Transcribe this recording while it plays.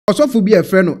osofo bi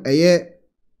efre no eye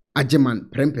agyemang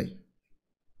prempeh.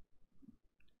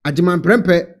 Agyemang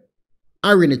prempeh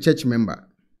are ne church member.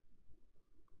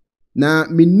 Na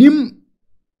minim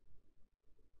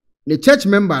the church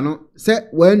member no say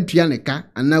wan tua ne ka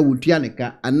ana wotua ne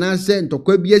ka ana se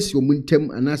ntokwa bi asi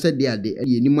omuntem ana se de ade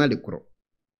enima de kro.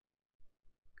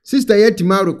 Sister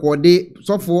yetima recorde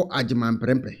sofo agyemang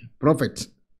prempeh prophet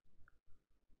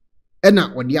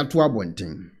ena odi ato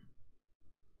abonten.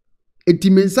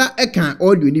 Etimensa eka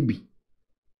audio ni bi.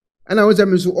 Ana wo se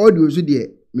me so audio so de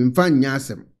memfa nya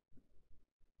asem.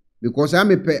 Because I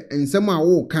mepe nsem a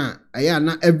wo ka aya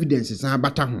na evidence san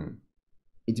bata ho.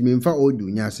 Iti me mfa audio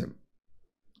nya asem.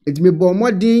 Iti me bo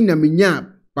modin na menya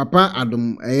papa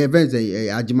adom events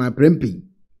agyemang prempeh.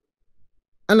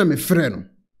 Ana me frɛ no.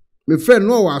 Me frɛ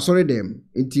no wa asɔre dem.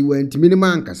 Iti wa ntimi ni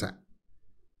man kasa.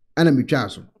 Ana me twa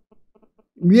so.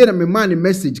 Wie na me man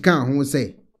message kan ho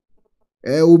say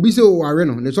obi se o ware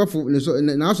no ne sofo ne so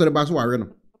na asɔre ba so ware no.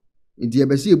 Iti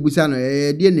ebesi ebusa no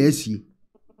de na asie.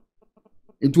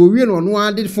 Iti owie no no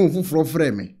ade phone foforo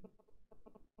frɛ me.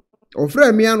 O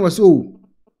frɛ me an wo so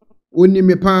oni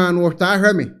me pa no ta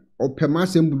hwɛ me opema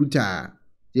asem buluta.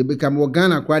 Ye beka mo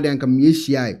Ghana kwa de anka me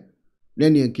yehia na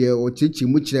ne nke o chichi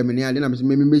mu kyerɛ me ne ade na me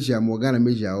mehia mo Ghana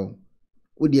mehia o.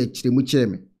 Wo de kyerɛ mu kyerɛ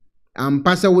me.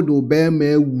 Ampasa wo de oba ma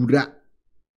awura.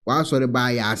 Wa asɔre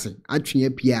ba ya ase atwe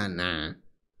apia na.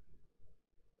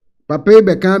 Papa e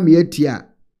beka me atia.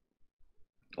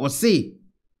 O se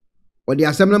o de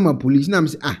asem na ma police na me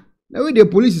se na we de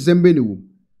police sembe ne wo.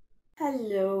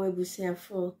 Hello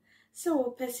ebusiafo.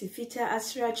 So pesifita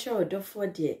asracha odofo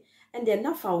de and then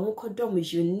na fa ho kodom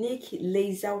unique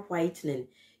laser whitening.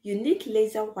 Unique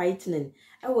laser whitening.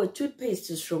 Our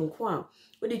toothpaste stronko a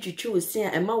wo de twitwi wo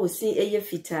sen ema wo sen eye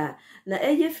fita na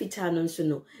eye fita no nso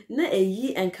no na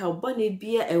eyi enka bone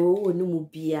bia ewo wo no mu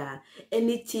bia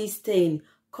any tea stain,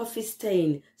 coffee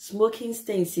stain, smoking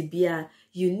stain bia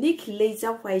unique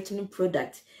laser whitening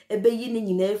product ebe yi ni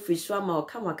nyina free so ama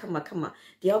kama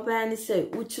de oba ni say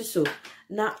utu so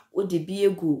na wo de bi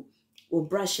egu wo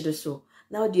brush do so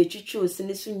na wo de twitwi wo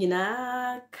sen so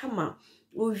nyina kama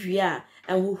wo hwia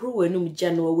enhohoro wanum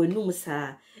gya no wanum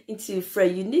saa into for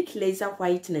unique laser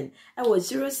whitening I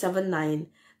was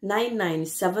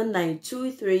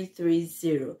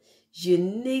 07999792330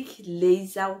 unique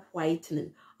laser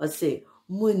whitening or say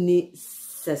money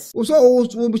ses So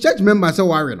church member say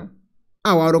ware no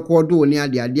wa record o ni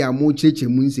ade a mo cheche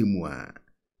mu nsemu a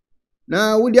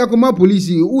na wo dia koma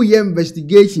police wo ye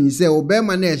investigation say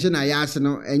obema na ehye na ya ase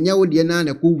no enye wo de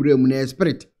na ko wura mu na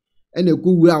spirit ene ko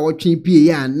wura wo twen pie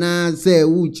ya na say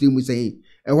wo kyire mu say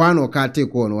ehwa na o ka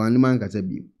take on wan man kasa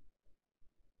bi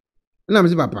na me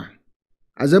se papa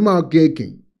azema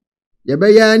okeke ye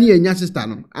be ya ni enya sister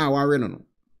no ware no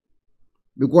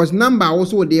because number wo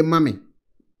so de mame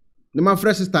ne ma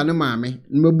fresh sister ne maame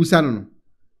ne mabusa no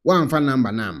wan fa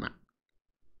number na amba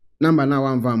number na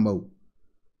wan fa amba o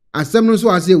asem no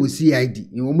so ase wo CID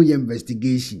ni wo mu ye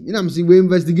investigation ina me se we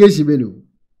investigation be no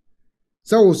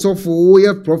so so for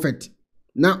ye prophet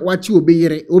na wachi obi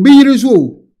yire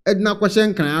so edna kwahye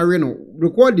nkan awe no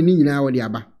record ni nyina wo de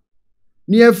aba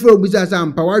ni afro obusa sa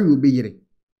ampa wawe obi yire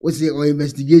wo se o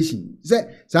investigation se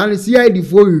sa ne CID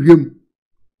fo hwem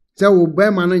se wo be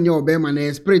ma no nye obe ma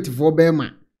na spirit fo be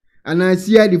ma ana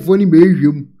CID fo ni be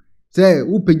hwem se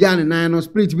wo pagya ne nan no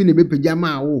spirit bi ne be pagya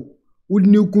ma wo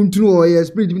wudni kuntunu o ye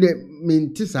spirit bi ne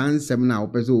menti sansem na wo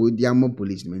pese o di am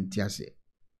police menti ase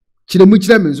kire mu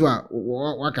kire me so a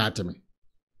waka ateme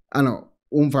ana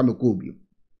o mfa me ko bi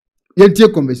yentie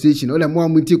conversation o le mo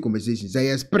amuntie conversation say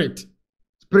yes spirit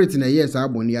na yes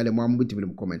aboni ya le mo amuti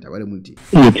bi comment wale munti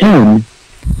your tone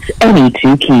any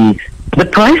two keys the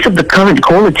price of the current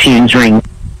caller tunes ring.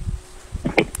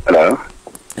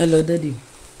 Hello daddy.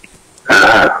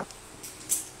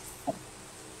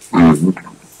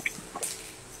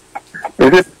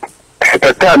 Is it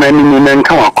the time any men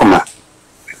come?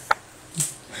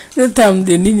 The time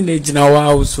the need in our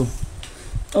house.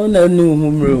 Oh no,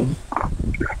 room.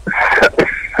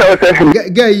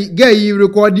 Gay you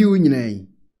record you in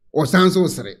or sounds so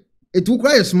sorry. It will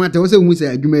cry smart. I was a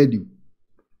say you do.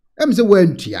 I'm so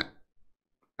went here.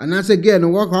 And as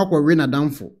again, walk up or run a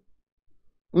downfall.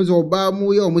 Unzo ba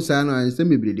mu ye omusana and say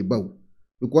me the bow.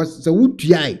 Because so would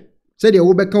yai said the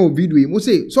over can video mo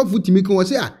say so futimi kan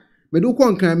say me do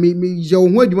kon kan me je ho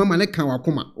adwuma ma ne kan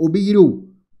wakoma obi yire o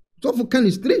so fu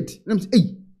kan straight na say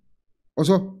eh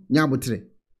oso nya botre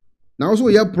na also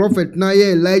ye prophet na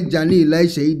ye Elijah ni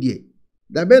Elisha idie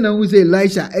da be na hu say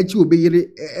Elisha echi obi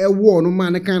yire wo no ma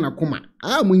ne kan na koma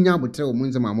mu nya botre o mu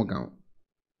nzema mo kan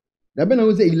da be na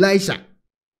hu say Elisha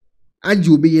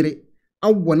aji obi yire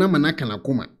awwo na ma na kan na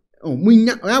koma oh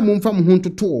munya ya mo mfa mo ho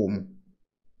ntoto mo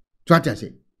to ata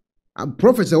se a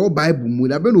professor o bible mu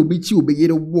da be no bi chi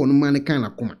obeyere wo no man kan na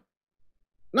koma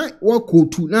na wo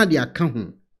kotu na de aka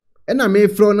ho e na me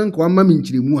fro no nko amma me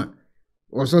nkyiremu a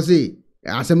wo so se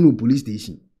asem no police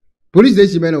station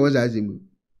be na wo za asem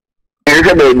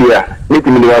ese baby a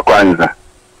nitimi ni kwanza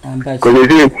ko ni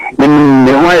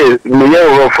ni hoye ni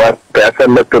yewo fa pesa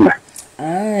metoma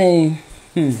ai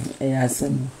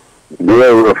asem ni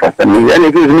yewo fa ni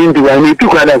yani kizi ni tu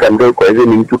kwa kan do ko ese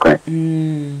ni tu kan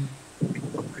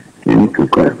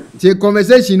the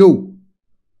conversation no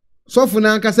so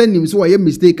funa nkasa nim so ye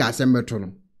mistake asem beto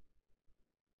no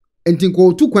enti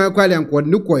ko tu kwan kwale anko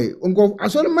ne koy onko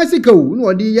asori masika o no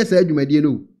odi yesa adwumadie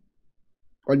no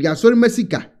odi asori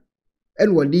masika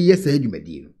en odi yesa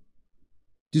adwumadie no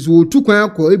tiso tu kwan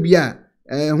ko ebia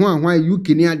ho ahwan UK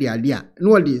ni ade a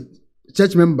no odi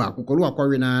church member kokoro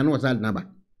akwawe na no sa na ba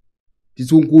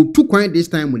tiso ko tu kwan this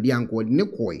time di anko odi ne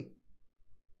koy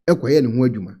ekoye ne ho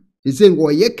adwuma he say go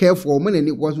ye careful mo na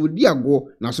ni ko so di ago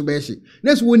na so be hye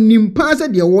na so nim pa se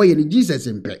de wo ye ni Jesus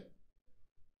mpe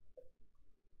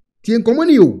tien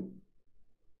komoni yo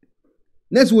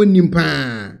na so nim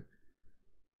pa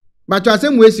ba to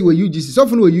asem we si we UGC so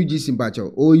fun we UGC mpa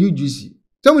cho o UGC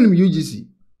so nim UGC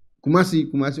kumasi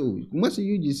o kumasi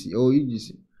UGC o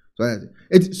UGC so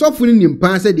it so fun nim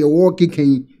pa se de wo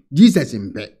kekan Jesus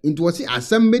mpe into wo si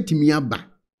asem betimi aba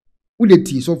wo de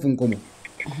ti so fun komo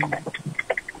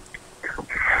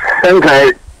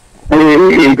okay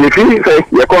if you say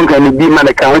you can be man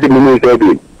account in the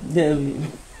service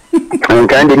and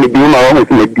can be my own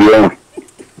with the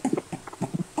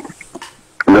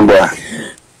number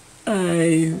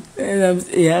ai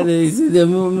yeah the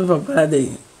moment papa dey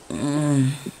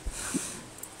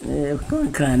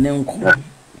kan nem ko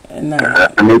na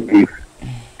maybe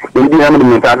I'm the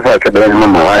mental for the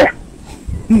mama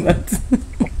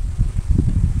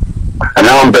and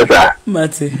now I'm better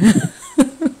mate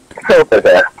so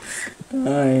better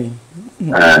ai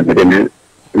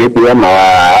maybe I'm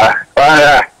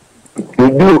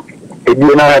you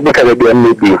do na because they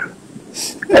maybe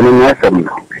and then yes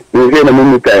you say na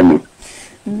me time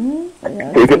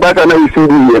if back na you see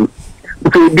them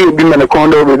so you be man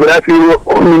condo we that you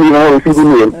only know you see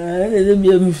them they be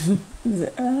me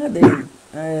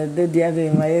they ade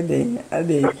my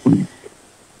ade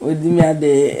odi mi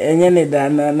ade enye ne da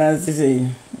na sisi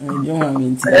jonwa mi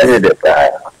nti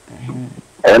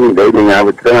and they didn't have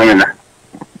it na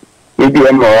maybe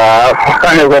I'm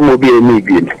kind of mo be me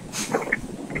good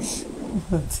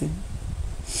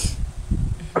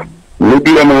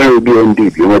maybe I'm going to be in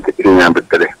deep. You want to be in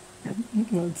today.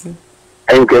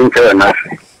 I'm going to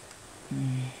nothing.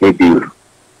 Maybe you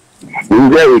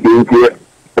enjoy it.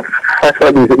 That's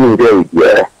what you enjoy.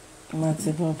 Yeah.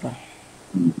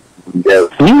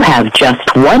 You have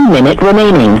just 1 minute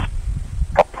remaining.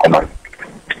 Come on.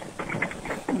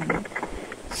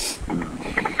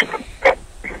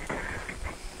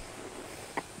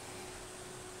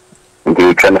 Do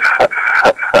you trying to have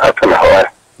Hawaii?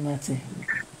 mate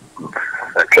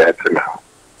Okay,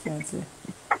 that's it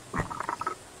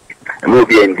I'm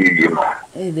be in DV.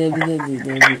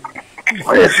 Debbie.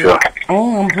 Oh, yes, sure.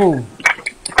 Oh, Ampo.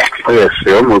 Oh, yes,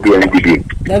 sure. I'm be in DV.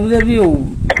 Debbie,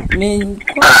 mean,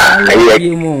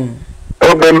 you moon.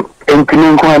 Oh, then, and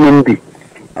can come in.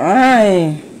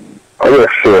 Aye. Oh, yes,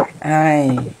 sure.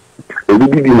 Aye. We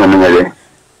did in another.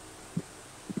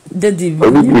 The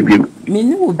DV. Me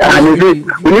no.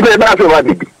 We need a bath of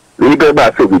it. We need a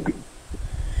bath of it.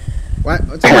 What?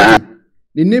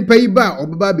 The name pay ba or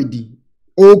babidi.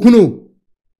 O kuno.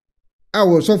 I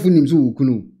was softening so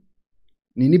kuno.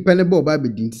 Ni penable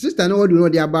babidi. Sister, no, do know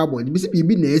the ababo. The bishop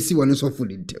be nasty one so full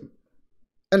in them.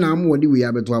 And I'm what we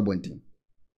have to abonting.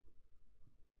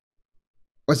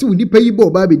 Or so we pay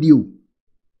bo babidi.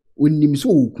 When him so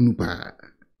kunupa.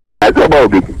 I thought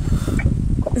about it.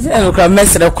 I can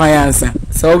mess it up, my answer.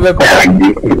 So we're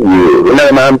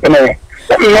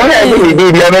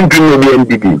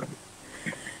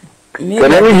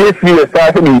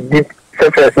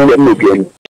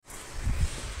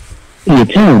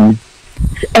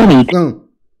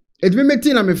it be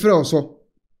meeting a me friend so.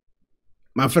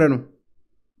 My friend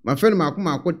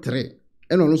ma ko 3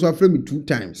 and also afraid me 2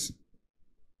 times.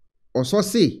 Or so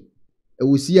say I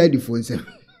will see the phone say.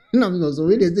 No so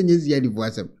we dey say the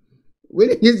voice. We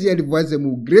dey say the voice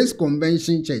Grace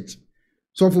Convention Church.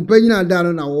 So for paying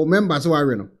down na our members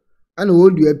worry no. And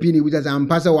hold you opinion with us and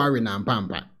pass worry na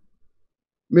pampa.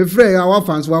 Me friend our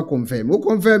fans will confirm. We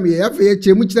confirm here after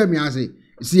chemu kire me ase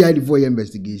CID for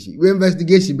investigation. We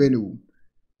investigation be no.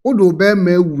 Odo be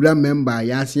me wura member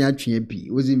ya ase atwe pi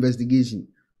was investigation.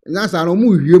 Na sa no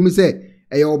mu hwie mu say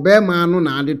ɛyɛ ɔbɛrima no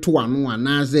na ade to ano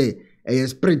anaasɛ ɛyɛ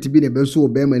spirit bi na ɛbɛso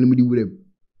ɔbɛrima no mu di wuram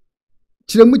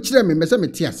kyerɛ me mɛsɛ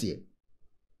mete aseɛ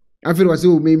afei wɔ sɛ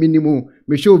o me nim o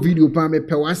me show video pa me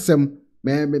pɛ wasɛm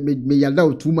me yada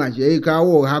o too much ka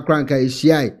wo ha kranka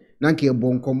ehia na nke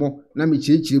bo nkomo na me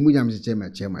kyerɛkyerɛ mu nyam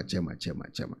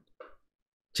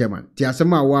chema ti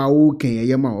asɛm a wa wo kan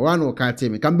yɛ ma wa na o ka te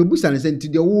me kan bebusa ne sɛ nti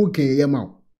de wo kan yɛ ma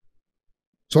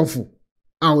sɔfo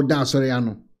a o da asɔre ya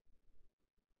no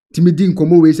ti me di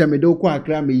nkomo we sɛ me de kɔ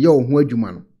akra me yɛ o ho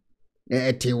adwuma no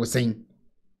ɛte wo sɛn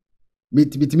me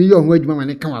ti me yɛ o ho adwuma ma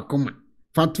ne ka wakoma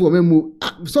fatu o memu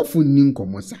sɔfo ni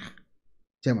nkomo sa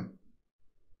chema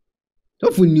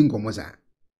sɔfo ni nkomo sa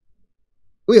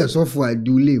o yɛ sɔfo a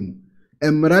dule mu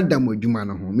emra da modwuma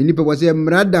no ho me nipa bɔ sɛ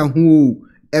emra da ho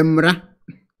emra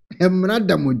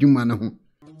da modwuma no ho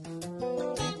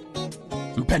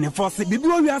mpenefo se bibi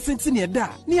o wiase nti ne da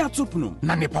ne atopno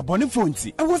na ne pabone fonti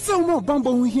e wo se wo ma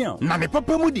bambo ho hia na ne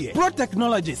papa mu de Pro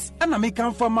Technologies ana me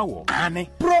kan fama wo ane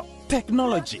Pro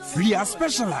Technologies. We are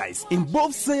specialized in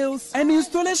both sales and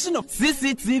installation of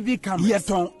CCTV cameras.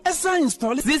 Yeton, esa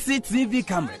install CCTV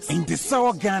cameras in the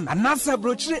Sour Ghana and NASA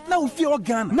brochure now fear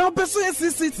Ghana. Now pursue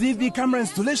CCTV camera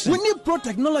installation. We need Pro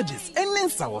Technologies and then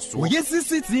Sour. We use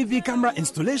CCTV camera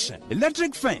installation,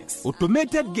 electric fence,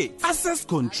 automated gate, access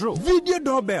control, video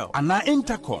doorbell, and our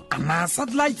intercom, and our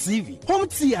satellite TV, home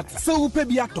theater, so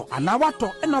upebiato, and our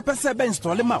water, and our persebe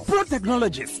install them out. Pro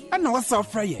Technologies and our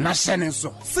software. Na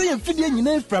shenenso. Say fidie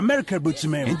nyina from America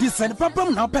brochime enti send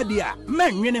papam na opedia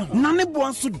manwene ho na ne bo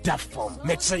anso da form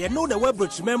meche ye no the web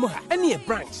brochime mu ha ene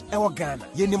branch e wo Ghana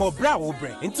ye ni mo bra wo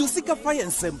bre enti sika fa ye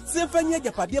nsem se fa nya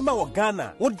japade ma wo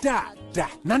Ghana wo da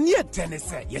na ne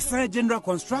tenese ye say general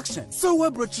construction so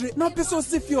web brochire na peso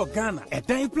si fi o Ghana e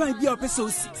dan plan bi o peso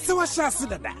si se wa sha se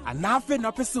dada ana afa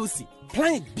na peso si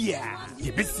plan bia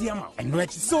ye besiama eno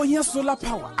echi so ye solar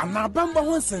power ana bamba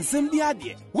ho nsensem bi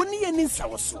ade woni ye ni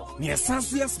nsawoso ne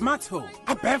sanso ye smart home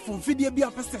abefo fidie bi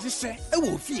apese hye e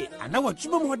wo fie ana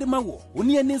watwuma mo de ma wo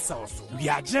woni ye ni nsawoso we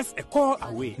are just a call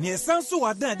away ne sanso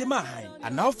wadan de ma han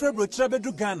ana ofre brochire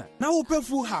bedu Ghana na wo pay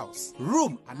full house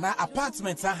room ana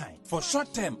apartment ahan for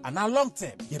short term ana long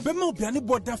term ye be ma obiane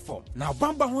border form na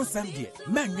bamba ho nsem de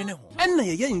manwene ho enna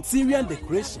ye interior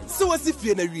decoration so wasi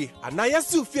fie na wie ana ye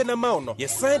si fie na ma no ye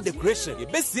sign decoration ye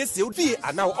besiesie odi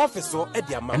ana office so e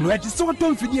di ama no edi so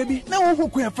ton fidie bi na wo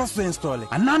hokun e fa so install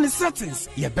ana ne settings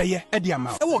ye beye e di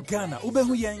ama e wo Ghana wo be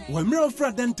hu yen wo mre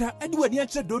ofra denta e di wani a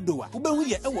che dodowa wo be hu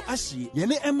ye e wo ahie ye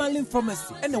ne Emalin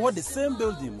pharmacy e na wo the same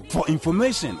building. For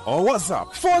information or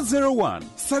WhatsApp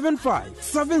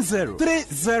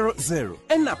 401-7570-300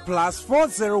 and a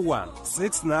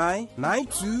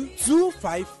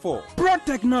 +401-6992-254. Pro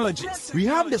Technologies. We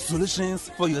have the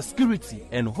solutions for your security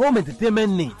and home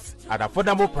entertainment needs at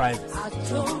affordable prices.